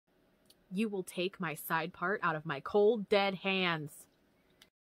you will take my side part out of my cold, dead hands.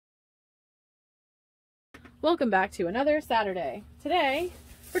 Welcome back to another Saturday. Today,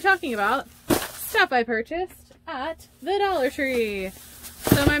 we're talking about stuff I purchased at the Dollar Tree.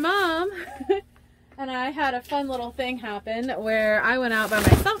 So my mom and I had a fun little thing happen where I went out by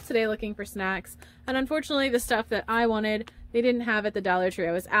myself today looking for snacks, and unfortunately the stuff that I wanted, they didn't have at the Dollar Tree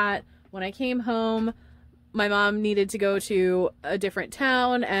I was at. When I came home, my mom needed to go to a different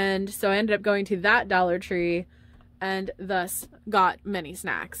town, and so I ended up going to that Dollar Tree and thus got many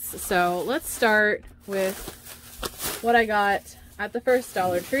snacks. So let's start with what I got at the first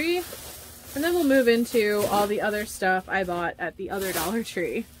Dollar Tree, and then we'll move into all the other stuff I bought at the other Dollar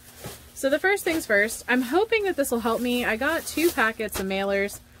Tree. So the first things first, I'm hoping that this will help me. I got 2 packets of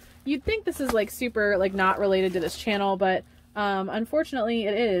mailers. You'd think this is like super like not related to this channel, but unfortunately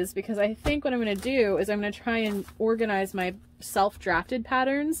it is, because I think what I'm going to do is I'm going to try and organize my self-drafted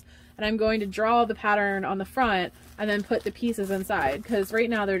patterns, and I'm going to draw the pattern on the front and then put the pieces inside, because right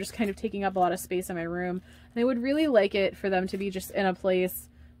now they're just kind of taking up a lot of space in my room, and I would really like it for them to be just in a place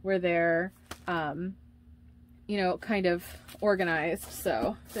where they're you know, kind of organized.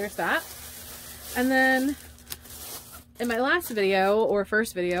 So there's that. And then in my last video or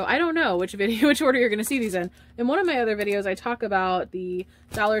first video, I don't know which order you're going to see these in. In one of my other videos, I talk about the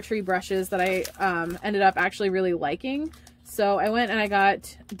Dollar Tree brushes that I ended up actually really liking. So I went and I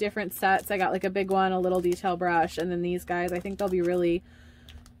got different sets. I got like a big one, a little detail brush, and then these guys. I think they'll be really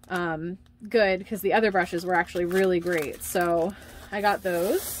good because the other brushes were actually really great. So I got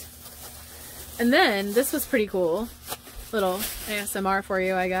those. And then this was pretty cool. Little ASMR for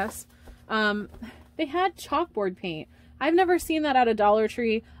you, I guess. They had chalkboard paint. I've never seen that at a Dollar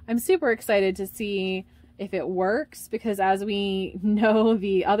Tree. I'm super excited to see if it works, because as we know,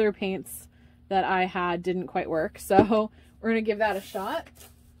 the other paints that I had didn't quite work. So we're gonna give that a shot.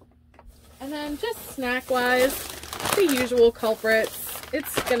 And then just snack-wise, the usual culprits.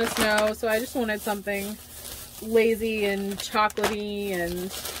 It's gonna snow, so I just wanted something lazy and chocolatey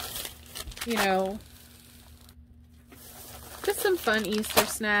and, you know, just some fun Easter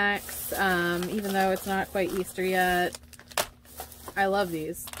snacks, even though it's not quite Easter yet. I love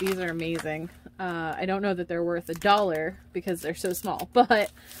these. These are amazing. I don't know that they're worth $1 because they're so small,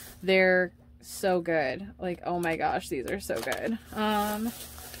 but they're so good. Like, oh my gosh, these are so good. Oh,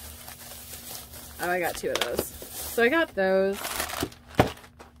 I got 2 of those. So I got those.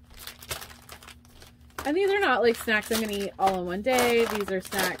 And these are not like snacks I'm gonna eat all in one day. These are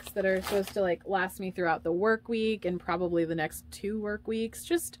snacks that are supposed to like last me throughout the work week and probably the next 2 work weeks,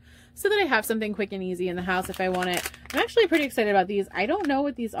 just so that I have something quick and easy in the house if I want it. I'm actually pretty excited about these. I don't know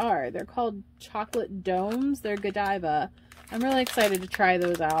what these are. They're called chocolate domes. They're Godiva. I'm really excited to try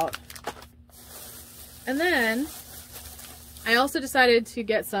those out. And then I also decided to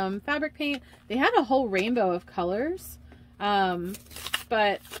get some fabric paint. They had a whole rainbow of colors,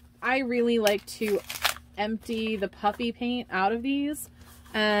 but I really like to empty the puffy paint out of these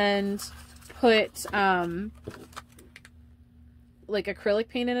and put like acrylic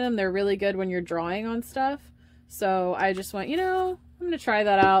paint in them. They're really good when you're drawing on stuff. So I just went, you know, I'm gonna try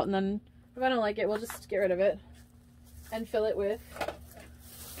that out, and then if I don't like it, we'll just get rid of it and fill it with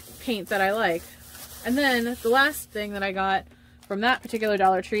paint that I like. And then the last thing that I got from that particular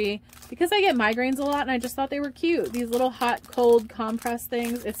Dollar Tree, because I get migraines a lot and I just thought they were cute, these little hot cold compress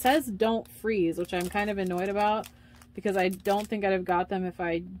things. It says don't freeze, which I'm kind of annoyed about because I don't think I'd have got them if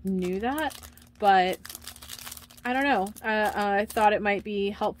I knew that, but I don't know. I thought it might be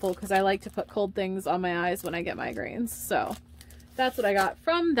helpful because I like to put cold things on my eyes when I get migraines. So that's what I got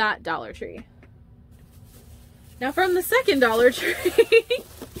from that Dollar Tree. Now from the second Dollar Tree,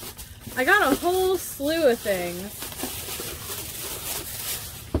 I got a whole slew of things.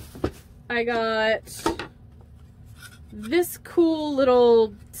 I got this cool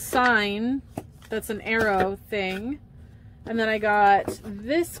little sign that's an arrow thing. And then I got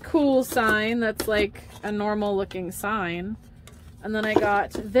this cool sign that's like a normal looking sign. And then I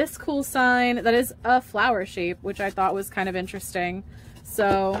got this cool sign that is a flower shape, which I thought was kind of interesting.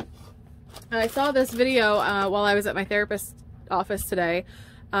 So I saw this video while I was at my therapist's office today.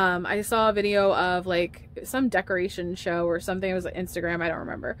 I saw a video of like some decoration show or something. It was on Instagram, I don't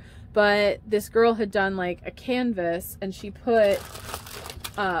remember. But this girl had done like a canvas and she put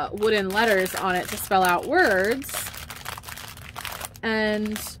wooden letters on it to spell out words,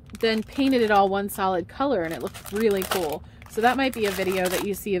 and then painted it all one solid color, and it looked really cool. So that might be a video that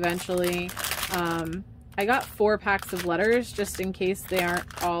you see eventually. I got 4 packs of letters just in case they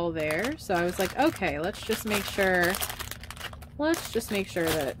aren't all there. So I was like, okay, let's just make sure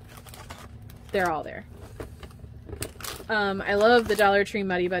that they're all there. I love the Dollar Tree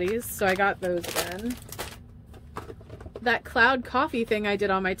Muddy Buddies, so I got those again. That cloud coffee thing I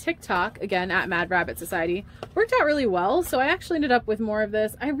did on my TikTok, again at Mad Rabbit Society, worked out really well, so I actually ended up with more of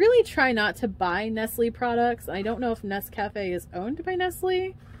this. I really try not to buy Nestle products. I don't know if Nescafe is owned by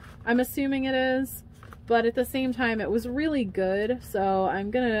Nestle. I'm assuming it is, but at the same time it was really good, so I'm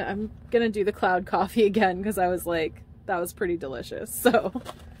gonna do the cloud coffee again because I was like, that was pretty delicious. So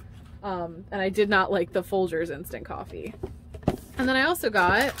and I did not like the Folgers instant coffee. And then I also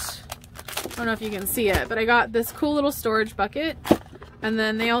got, I don't know if you can see it, but I got this cool little storage bucket, and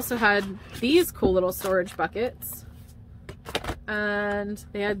then they also had these cool little storage buckets, and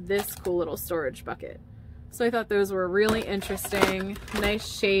they had this cool little storage bucket. So I thought those were really interesting,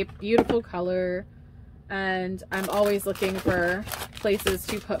 nice shape, beautiful color, and I'm always looking for places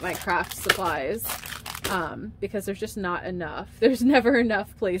to put my craft supplies because there's just not enough. There's never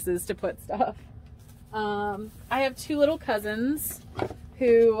enough places to put stuff. I have two little cousins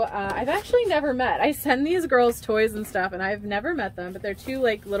who I've actually never met. I send these girls toys and stuff and I've never met them, but they're two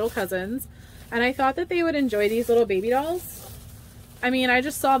like little cousins, and I thought that they would enjoy these little baby dolls. I mean, I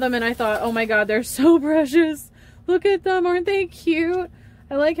just saw them and I thought, oh my god, they're so precious. Look at them, aren't they cute?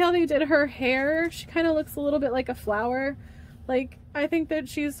 I like how they did her hair. She kind of looks a little bit like a flower. Like, I think that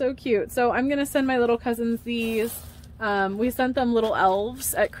she's so cute. So I'm gonna send my little cousins these. We sent them little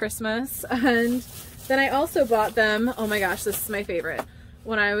elves at Christmas, and then I also bought them, oh my gosh, this is my favorite.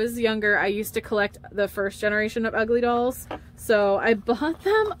 When I was younger, I used to collect the first generation of Ugly Dolls. So I bought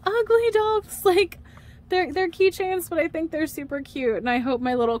them Ugly Dolls. Like, they're keychains, but I think they're super cute. And I hope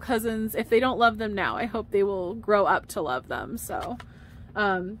my little cousins, if they don't love them now, I hope they will grow up to love them. So,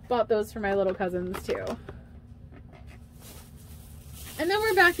 bought those for my little cousins too. And then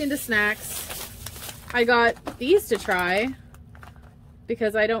we're back into snacks. I got these to try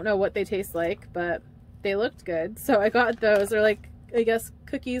because I don't know what they taste like, but they looked good. So I got those. They're like, I guess,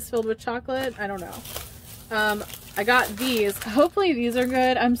 cookies filled with chocolate. I don't know. I got these. Hopefully these are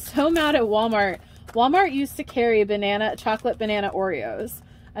good. I'm so mad at Walmart. Walmart used to carry chocolate banana Oreos,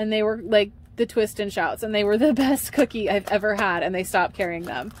 and they were like the twist and shouts, and they were the best cookie I've ever had, and they stopped carrying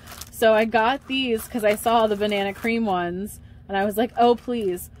them. So I got these because I saw the banana cream ones, and I was like, oh,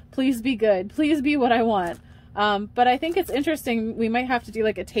 please be good. Please be what I want. But I think it's interesting. We might have to do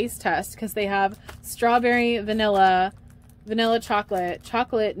like a taste test because they have strawberry, vanilla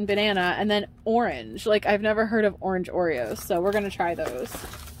chocolate and banana, and then orange. Like, I've never heard of orange Oreos, so we're gonna try those.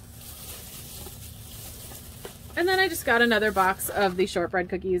 And then I just got another box of the shortbread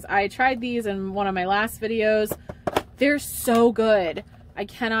cookies. I tried these in one of my last videos. They're so good. I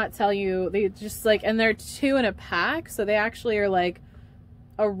cannot tell you. They just like, and they're 2 in a pack, so they actually are like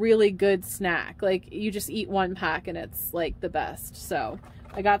a really good snack. Like, you just eat 1 pack and it's like the best. So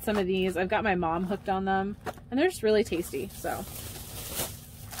I got some of these. I've got my mom hooked on them, and they're just really tasty. So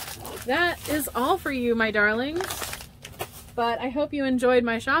that is all for you, my darlings. But I hope you enjoyed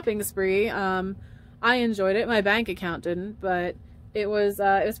my shopping spree. I enjoyed it. My bank account didn't, but it was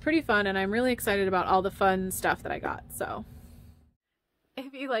pretty fun, and I'm really excited about all the fun stuff that I got. So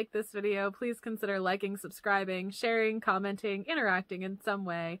if you like this video, please consider liking, subscribing, sharing, commenting, interacting in some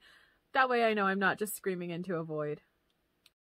way. That way I know I'm not just screaming into a void.